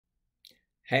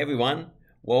Hey everyone,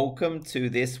 welcome to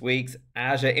this week's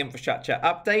Azure Infrastructure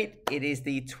update. It is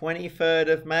the 23rd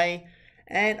of May,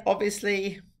 and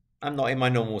obviously I'm not in my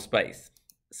normal space.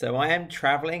 So I am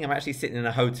traveling. I'm actually sitting in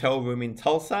a hotel room in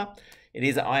Tulsa. It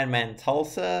is Ironman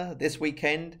Tulsa this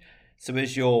weekend. So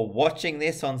as you're watching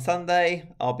this on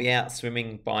Sunday, I'll be out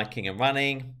swimming, biking and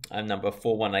running. I'm number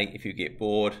 418 if you get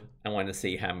bored and want to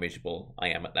see how miserable I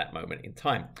am at that moment in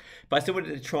time. But I still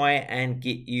wanted to try and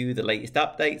get you the latest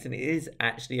updates, and it is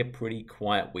actually a pretty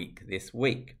quiet week this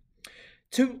week.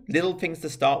 Two little things to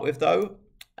start with though.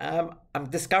 I'm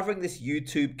discovering this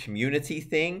YouTube community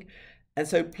thing. And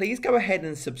so please go ahead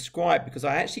and subscribe, because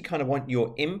I actually kind of want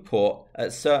your input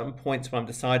at certain points when I'm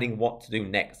deciding what to do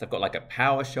next. I've got like a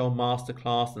PowerShell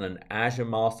masterclass and an Azure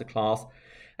masterclass,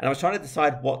 and I was trying to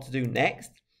decide what to do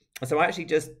next. And so I actually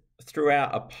just threw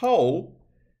out a poll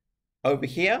over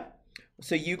here,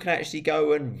 so you can actually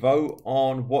go and vote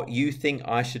on what you think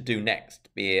I should do next,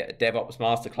 be it a DevOps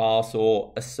masterclass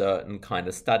or a certain kind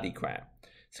of study crowd.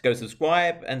 So go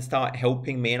subscribe and start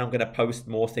helping me, and I'm going to post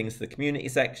more things to the community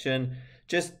section,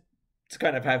 just to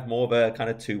kind of have more of a kind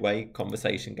of two-way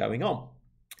conversation going on.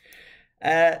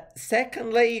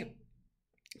 Secondly,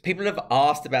 people have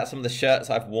asked about some of the shirts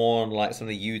I've worn, like some of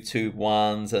the YouTube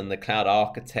ones and the Cloud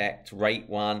Architect rate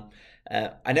one.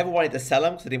 I never wanted to sell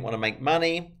them because I didn't want to make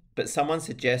money, but someone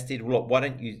suggested, well, why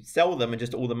don't you sell them and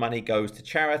just all the money goes to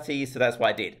charity? So that's what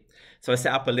I did. So I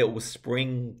set up a little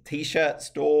spring t-shirt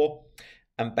store.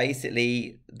 And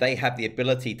basically, they have the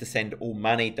ability to send all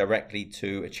money directly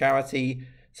to a charity.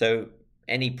 So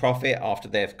any profit after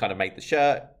they've kind of made the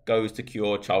shirt goes to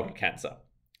cure childhood cancer.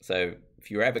 So if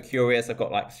you're ever curious, I've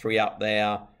got like 3 up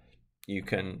there. You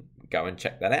can go and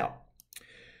check that out.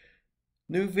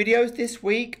 New videos this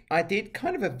week. I did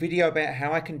kind of a video about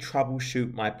how I can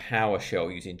troubleshoot my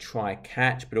PowerShell using try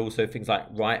catch, but also things like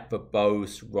write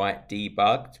verbose, write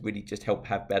debug to really just help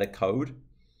have better code.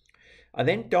 I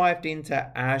then dived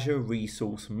into Azure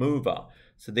Resource Mover.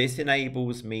 So this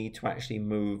enables me to actually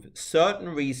move certain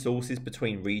resources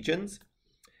between regions.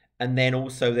 And then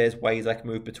also there's ways I can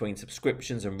move between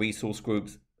subscriptions and resource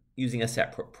groups using a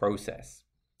separate process.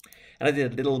 And I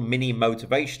did a little mini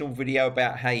motivational video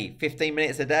about, hey, 15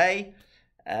 minutes a day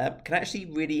can actually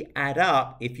really add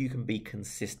up if you can be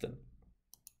consistent.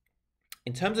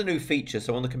 In terms of new features,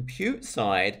 so on the compute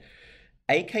side,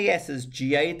 AKS has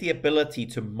GA'd the ability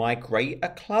to migrate a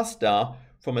cluster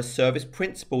from a service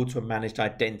principal to a managed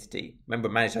identity. Remember,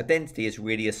 managed identity is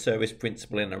really a service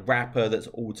principal in a wrapper that's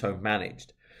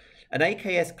auto-managed. An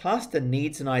AKS cluster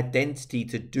needs an identity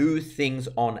to do things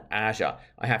on Azure.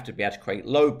 I have to be able to create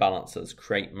load balancers,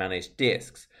 create managed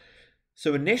disks.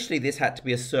 So initially, this had to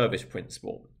be a service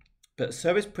principal. But a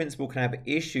service principal can have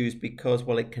issues because,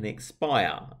 well, it can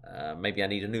expire. Maybe I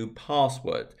need a new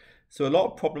password. So a lot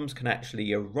of problems can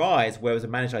actually arise, whereas a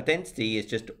managed identity is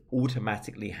just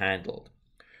automatically handled.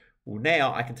 Well,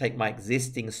 now I can take my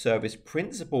existing service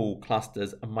principal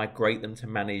clusters and migrate them to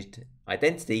managed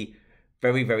identity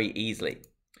very, very easily.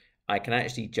 I can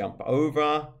actually jump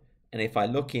over, and if I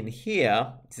look in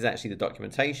here, this is actually the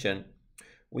documentation,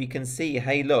 we can see,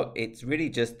 hey, look, it's really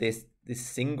just this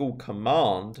single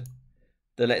command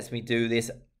that lets me do this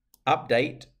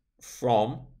update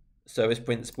from service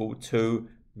principal to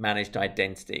managed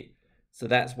identity. So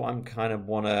that's what I'm kind of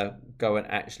want to go and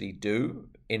actually do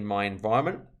in my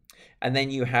environment. And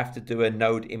then you have to do a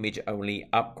node image only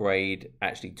upgrade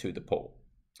actually to the pool.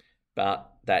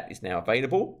 But that is now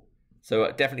available. So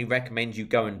I definitely recommend you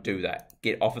go and do that.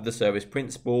 Get off of the service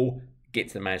principal, get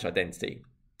to the managed identity.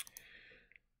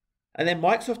 And then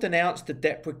Microsoft announced the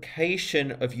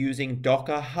deprecation of using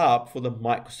Docker Hub for the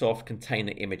Microsoft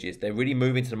container images. They're really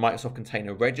moving to the Microsoft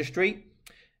Container Registry.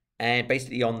 And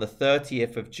basically on the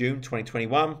 30th of June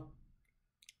 2021,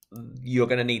 you're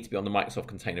going to need to be on the Microsoft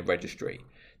Container Registry.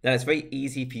 Now it's very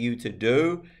easy for you to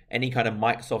do. Any kind of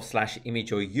Microsoft/image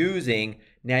you're using,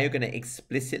 now you're going to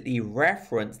explicitly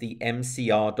reference the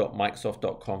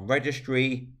mcr.microsoft.com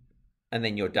registry, and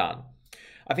then you're done.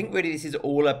 I think really this is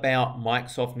all about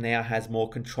Microsoft now has more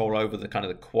control over the kind of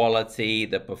the quality,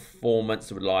 the performance,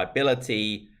 the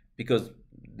reliability, because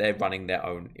they're running their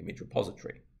own image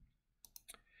repository.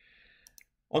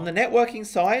 On the networking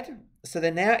side, so there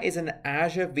now is an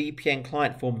Azure VPN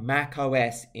client for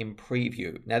macOS in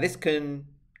preview. Now this can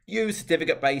use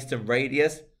certificate-based and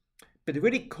radius, but the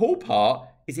really cool part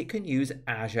is it can use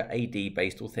Azure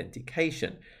AD-based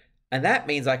authentication. And that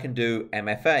means I can do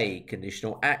MFA,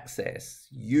 conditional access,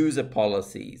 user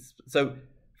policies. So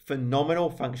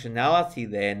phenomenal functionality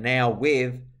there now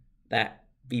with that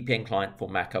VPN client for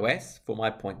macOS for my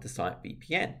point-to-site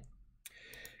VPN.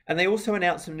 And they also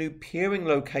announced some new peering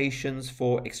locations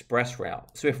for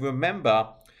ExpressRoute. So if you remember,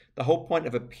 the whole point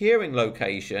of a peering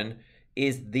location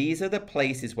is these are the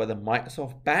places where the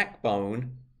Microsoft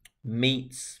backbone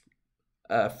meets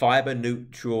a fiber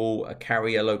neutral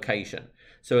carrier location.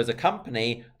 So as a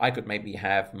company, I could maybe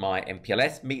have my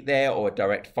MPLS meet there or a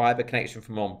direct fiber connection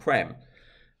from on-prem.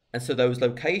 And so those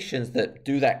locations that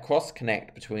do that cross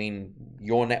connect between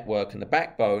your network and the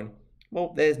backbone,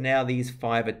 well, there's now these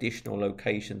 5 additional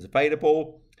locations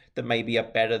available that maybe are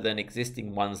better than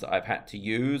existing ones that I've had to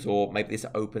use, or maybe this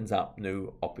opens up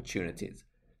new opportunities.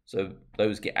 So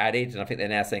those get added, and I think they're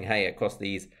now saying, hey, across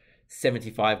these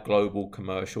 75 global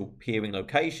commercial peering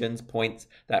locations, points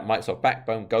that Microsoft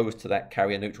backbone goes to that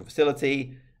carrier neutral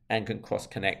facility and can cross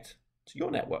connect to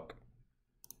your network.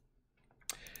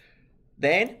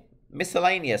 Then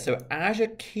miscellaneous. So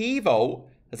Azure Key Vault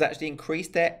has actually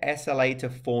increased their SLA to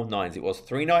 4 nines. It was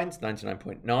 3 nines,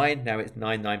 99.9. Now it's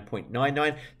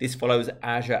 99.99. This follows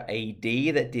Azure AD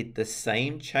that did the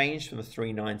same change from the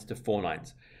 3 nines to 4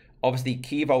 nines. Obviously,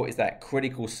 Key Vault is that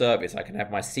critical service. I can have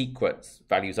my secrets,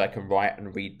 values I can write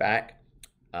and read back,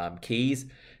 keys,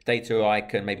 data I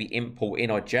can maybe import in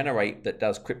or generate that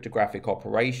does cryptographic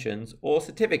operations, or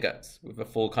certificates with a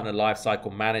full kind of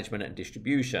lifecycle management and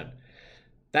distribution.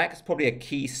 That's probably a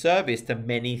key service to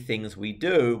many things we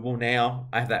do. Well, now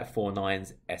I have that 4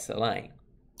 nines SLA.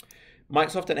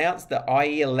 Microsoft announced that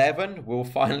IE 11 will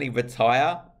finally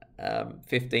retire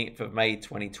 15th of May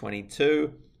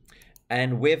 2022.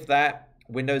 And with that,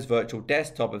 Windows Virtual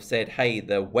Desktop have said, hey,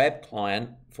 the web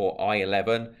client for IE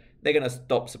 11, they're going to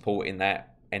stop supporting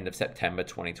that end of September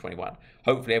 2021.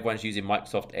 Hopefully everyone's using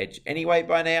Microsoft Edge anyway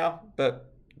by now, but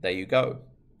there you go.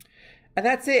 And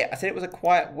that's it. I said it was a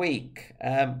quiet week.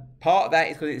 Part of that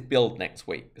is because it's Build next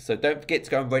week. So don't forget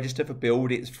to go and register for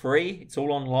Build. It's free. It's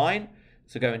all online.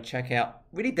 So go and check out.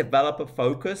 Really developer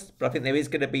focused, but I think there is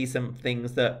going to be some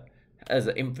things that as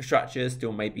an infrastructure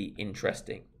still may be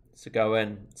interesting. So go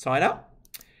and sign up.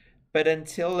 But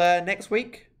until next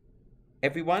week,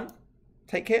 everyone,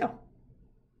 take care.